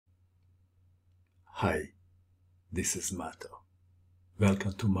Hi, this is Mato.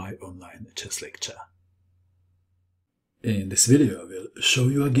 Welcome to my online chess lecture. In this video I will show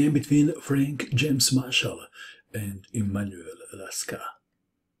you a game between Frank James Marshall and Emanuel Lasker.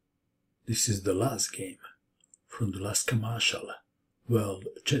 This is the last game from the Lasker-Marshall World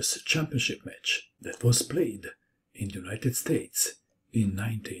Chess Championship match that was played in the United States in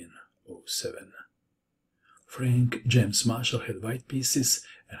 1907. Frank James Marshall had white pieces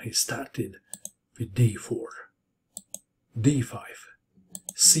and he started with d4, d5,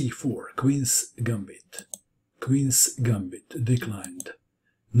 c4, Queen's Gambit. Queen's Gambit declined.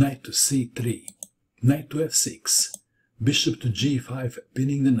 Knight to c3, knight to f6, bishop to g5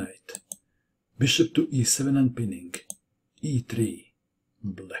 pinning the knight, bishop to e7 unpinning, e3,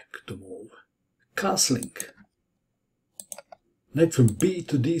 black to move, castling, knight from b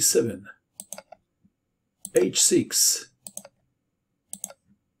to d7, h6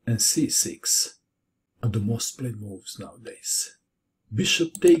 and c6 are the most played moves nowadays.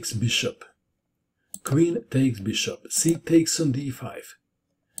 Bishop takes bishop, queen takes bishop, c takes on d5,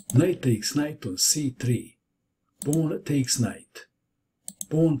 knight takes knight on c3, pawn takes knight,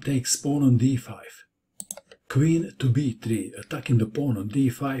 pawn takes pawn on d5, queen to b3, attacking the pawn on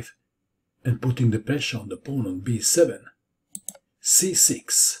d5 and putting the pressure on the pawn on b7,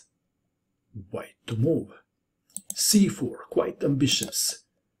 c6, white to move, c4, quite ambitious,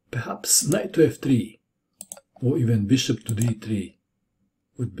 perhaps knight to f3 or even bishop to d3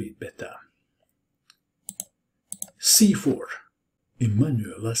 would be better. c4,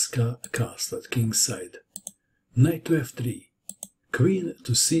 Emanuel Lasker cast at king's side, knight to f3, queen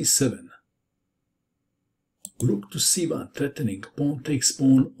to c7, rook to c1 threatening pawn takes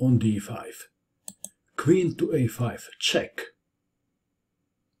pawn on d5, queen to a5 check,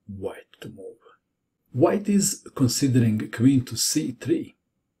 white to move. White is considering queen to c3.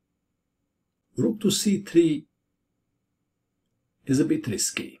 Rook to c3 is a bit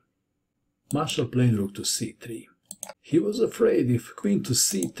risky. Marshall played rook to c3. He was afraid if queen to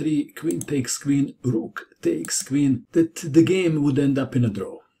c3, queen takes queen, rook takes queen, that the game would end up in a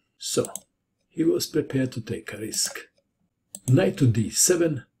draw. So, he was prepared to take a risk. Knight to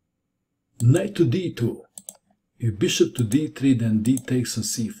d7, knight to d2. If bishop to d3, then d takes on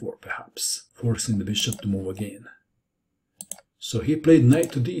c4 perhaps, forcing the bishop to move again. So he played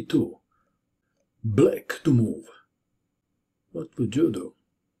knight to d2, black to move. What would you do?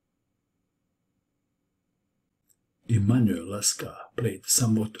 Emanuel Lasker played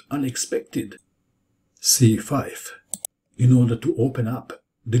somewhat unexpected c5 in order to open up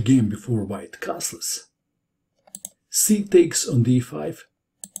the game before white castles. C takes on d5,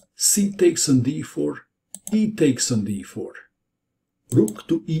 c takes on d4, e takes on d4, rook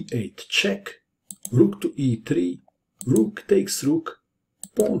to e8 check, rook to e3, rook takes rook,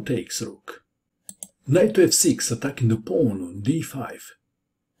 pawn takes rook, knight to f6 attacking the pawn on d5,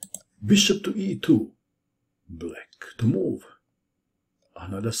 bishop to e2, black to move.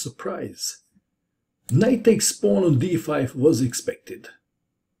 Another surprise. Knight takes pawn on d5 was expected.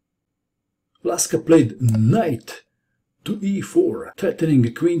 Lasker played knight to e4,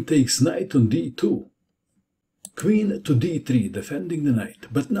 threatening queen takes knight on d2. Queen to d3, defending the knight,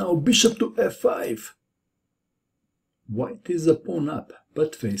 but now bishop to f5. White is a pawn up,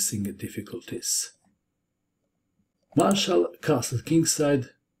 but facing difficulties. Marshall castled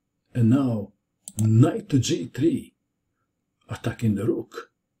kingside, and now knight to g3, attacking the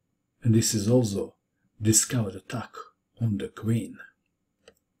rook, and this is also discovered attack on the queen.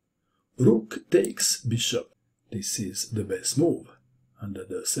 Rook takes bishop, this is the best move under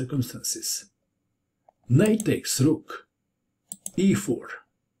the circumstances. Knight takes rook, e4,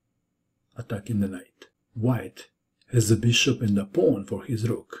 attacking the knight. White has the bishop and the pawn for his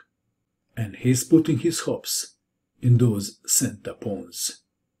rook, and he's putting his hopes in those center pawns.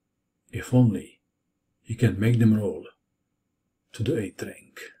 If only he can make them roll to the 8th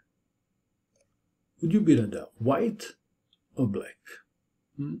rank. Would you be rather white or black?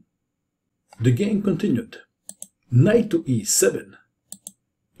 The game continued. Knight to e7,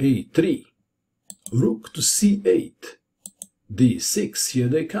 a3, rook to c8, d6, here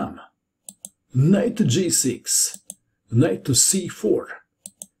they come. Knight to g6, knight to c4,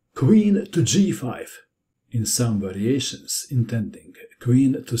 queen to g5, in some variations intending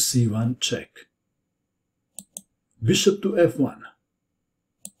queen to c1 check. Bishop to f1,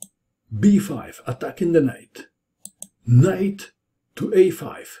 b5 attacking the knight, knight to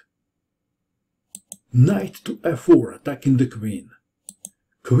a5, knight to f4 attacking the queen,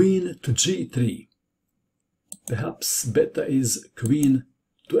 queen to g3. Perhaps better is queen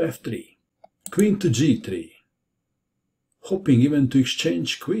to f3, queen to g3, hoping even to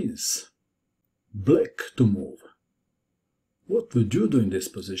exchange queens. Black to move. What would you do in this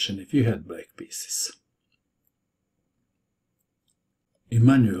position if you had black pieces?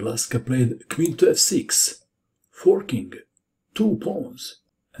 Emanuel Lasker played queen to f6, forking 2 pawns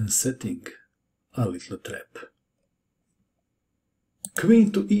and setting a little trap.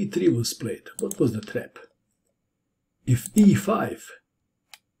 Queen to e3 was played. What was the trap? If e5,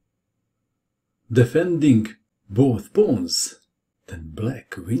 defending both pawns, then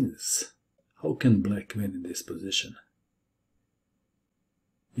black wins. How can black win in this position?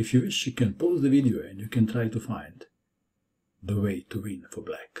 If you wish, you can pause the video and you can try to find the way to win for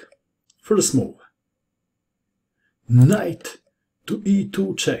black. First move. Knight to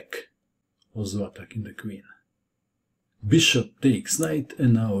e2 check, also attacking the queen. Bishop takes knight,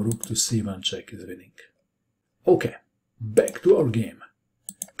 and now rook to c1 check is winning. Okay, back to our game.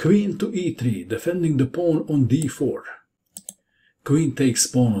 Queen to e3, defending the pawn on d4. Queen takes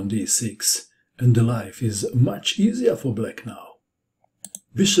pawn on d6, and the life is much easier for black now.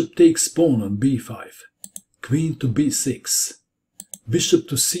 Bishop takes pawn on b5, queen to b6, bishop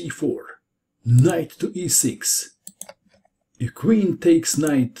to c4, knight to e6. If queen takes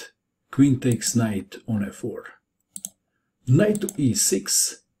knight on f4. Knight to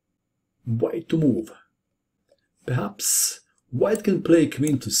e6, white to move. Perhaps white can play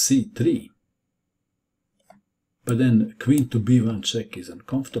queen to c3, but then queen to b1 check is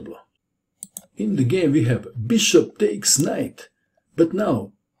uncomfortable. In the game we have bishop takes knight, but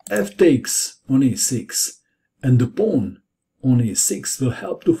now f takes on e6, and the pawn on e6 will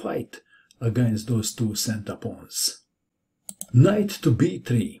help to fight against those two center pawns. Knight to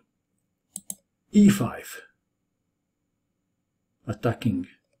b3, e5, attacking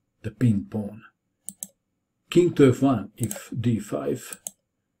the pinned pawn. King to f1 if d5,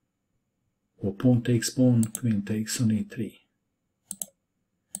 or pawn takes pawn, queen takes on e3.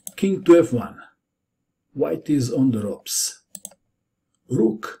 King to f1, white is on the ropes.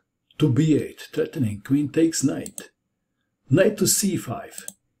 Rook to b8, threatening queen takes knight. Knight to c5,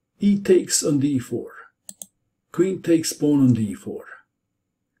 e takes on d4. Queen takes pawn on d4.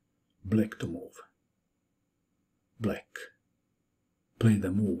 Black to move. Black played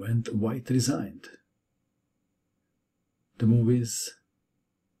the move and white resigned. The move is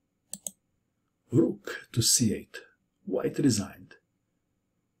rook to c8. White resigned.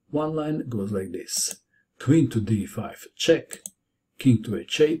 One line goes like this. Queen to d5, check. King to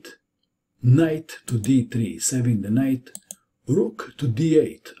h8. Knight to d3, saving the knight. Rook to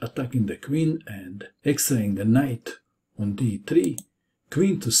d8, attacking the queen and exiling the knight on d3.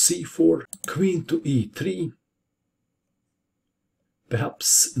 Queen to c4, queen to e3.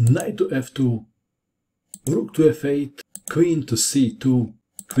 Perhaps knight to f2, rook to f8, queen to c2,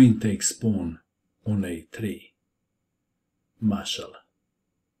 queen takes pawn on a3. Marshall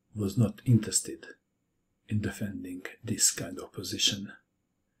was not interested in defending this kind of position.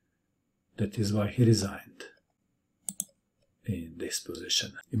 That is why he resigned in this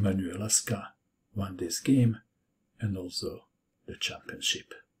position. Emanuel Lasker won this game and also the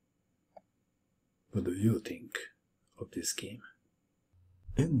championship. What do you think of this game?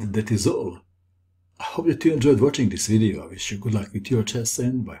 And that is all. I hope that you enjoyed watching this video. I wish you good luck with your chess,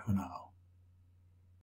 and bye for now.